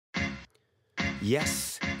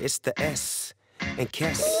Yes, it's the S and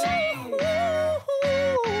Kess.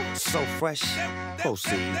 So fresh,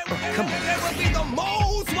 proceed. Come on. The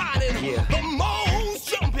most riding, Yeah. the most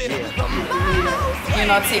jumping, Yeah. the most. You're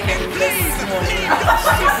not taking this morning.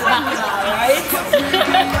 Right?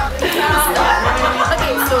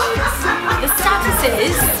 Okay, so the status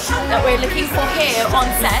is that we're looking for hair on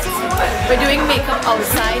set. We're doing makeup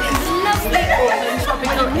outside in the lovely open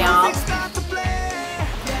tropical air.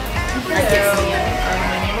 My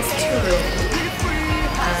name is Daryll.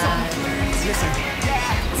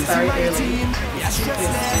 It's very early.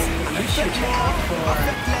 I'm shooting for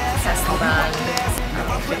festival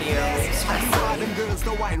videos. Girls,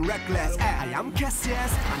 the wine reckless. I am Kess,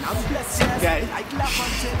 yes, and I'm blessed, yes. Like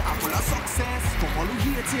Lafontaine, I'm full of success. For all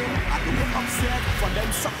who hate him, I do it upset. For them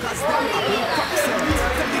suckers, them I will upset.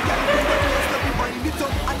 Tell the girl, let me wind it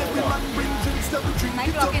up, and every man bring drinks, let me drink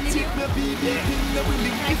it up. Take me BB pin, let me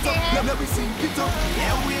link it up, let me sink it up.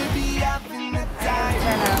 Yeah, we'll be having the time.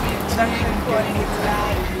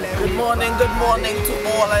 Good morning to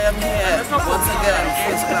all. I am here once again.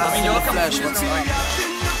 First class in the flesh. What's up?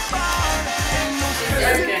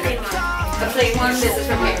 The plate one, this is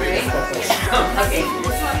from here, right? Okay.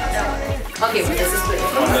 Okay, but this is plate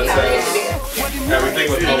one. Everything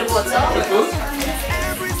with And what's up?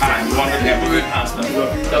 Alright, we want to get food pasta.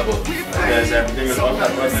 Double. There's everything with all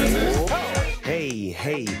that.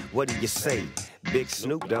 Hey, what do you say? Big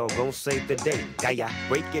Snoop Dogg gon' save the day. Gaia,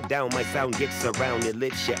 break it down, my sound gets around. It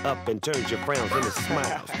lifts you up and turns your frowns into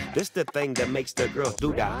smiles. This the thing that makes the girls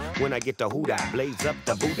do-da. When I get the hoo-da, blaze up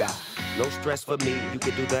the Buddha. No stress for me, you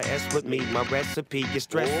can do the S with me. My recipe is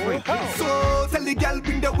stress-free. So tell the girl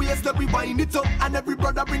bring the waist, let we wind it up. And every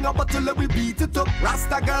brother bring a bottle, let we beat it up.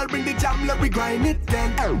 Rasta girl bring the jam, let we grind it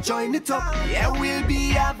then join it up. Yeah, we'll be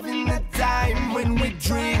having the time when we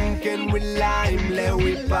drink and we lime, let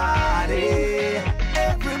we party.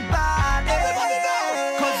 Everybody,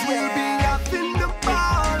 cause we'll be having the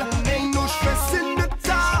ball. Ain't no stress in the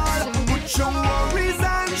town. Put your worries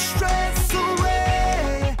and stress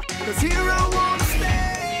away. Cause here I wanna stay.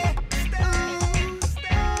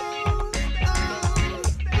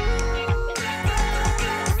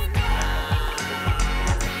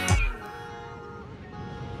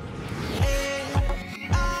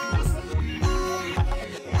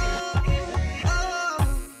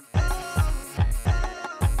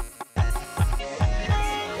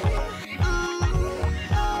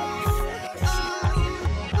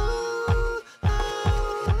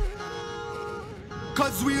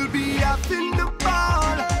 Cause we'll be having the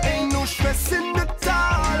ball. Ain't no stress in the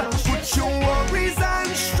town. Put your worries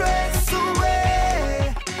and stress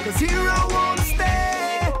away. Cause here I wanna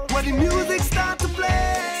stay. When the music starts to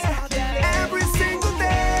play. Every single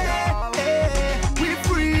day. We're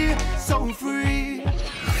free, so free.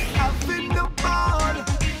 Having the ball.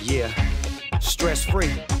 Yeah,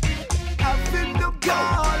 stress-free. Having the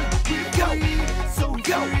ball. We're free, so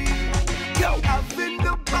free. Go. Having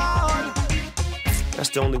the ball. That's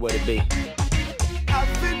the only way to be.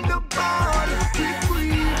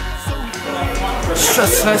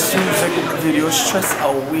 Stressless music video, stress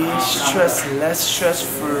away, stress less, stress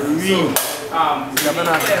free. We have an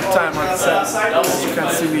active time on set. As you can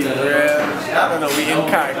see, we real. I don't know, we in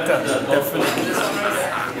character, definitely.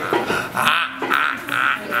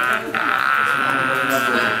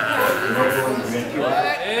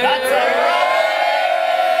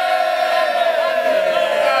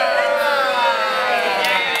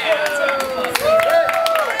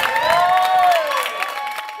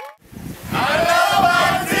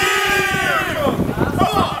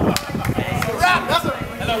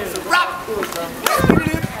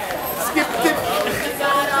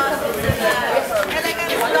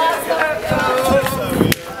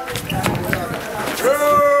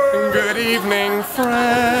 Good evening,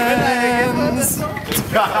 friends.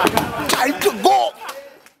 Time to go.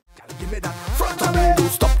 Give me that front of me, don't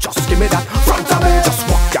stop. Just give me that front of me, just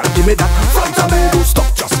walk. Girl, give me that front of me, don't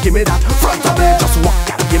stop. Just give me that front of me, just walk.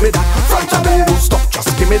 Girl, give me that front of me, don't stop.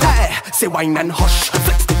 Just give me that. Say wine and hush.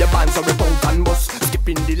 Flex to the bands or rip out and bust.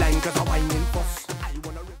 Skipping the line 'cause I whine in fuss. I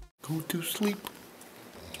wanna go to sleep.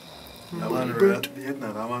 Ja, man, real,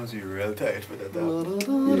 Vietnam was real tight for that.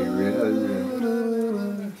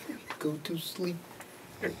 Go to sleep.